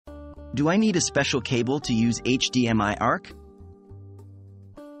Do I need a special cable to use HDMI ARC?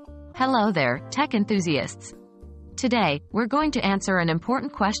 Hello there, tech enthusiasts. Today, we're going to answer an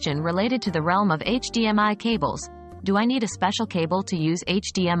important question related to the realm of HDMI cables. Do I need a special cable to use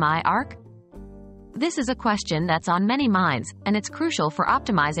HDMI ARC? This is a question that's on many minds, and it's crucial for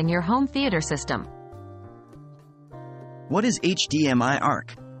optimizing your home theater system. What is HDMI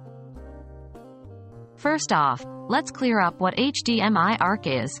ARC? First off, let's clear up what HDMI ARC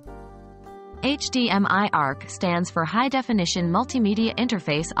is. HDMI ARC stands for High Definition Multimedia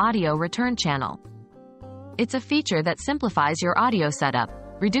Interface Audio Return Channel. It's a feature that simplifies your audio setup,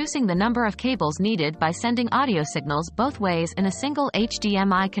 reducing the number of cables needed by sending audio signals both ways in a single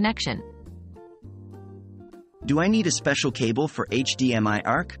HDMI connection. Do I need a special cable for HDMI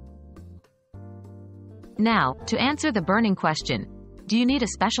ARC? Now, to answer the burning question, do you need a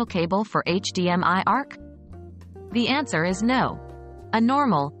special cable for HDMI ARC? The answer is no. A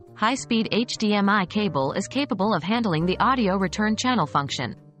normal, high-speed HDMI cable is capable of handling the audio return channel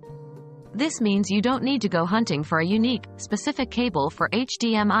function. This means you don't need to go hunting for a unique, specific cable for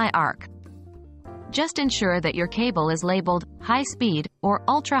HDMI ARC. Just ensure that your cable is labeled high speed or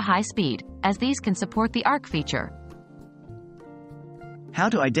ultra high speed, as these can support the ARC feature. How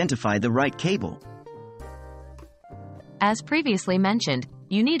to identify the right cable? As previously mentioned,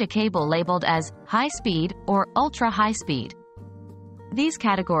 you need a cable labeled as high speed or ultra high speed. These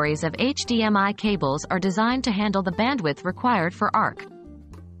categories of HDMI cables are designed to handle the bandwidth required for ARC.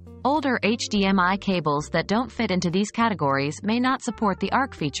 Older HDMI cables that don't fit into these categories may not support the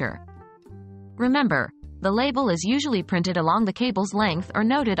ARC feature. Remember, the label is usually printed along the cable's length or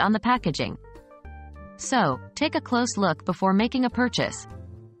noted on the packaging. So, take a close look before making a purchase.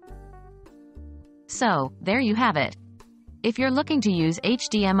 So, there you have it. If you're looking to use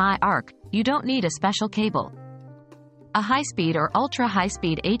HDMI ARC, you don't need a special cable. A high-speed or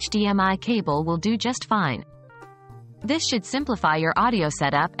ultra-high-speed HDMI cable will do just fine. This should simplify your audio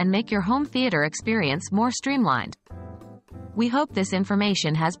setup and make your home theater experience more streamlined. We hope this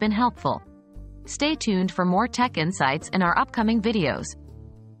information has been helpful. Stay tuned for more tech insights in our upcoming videos.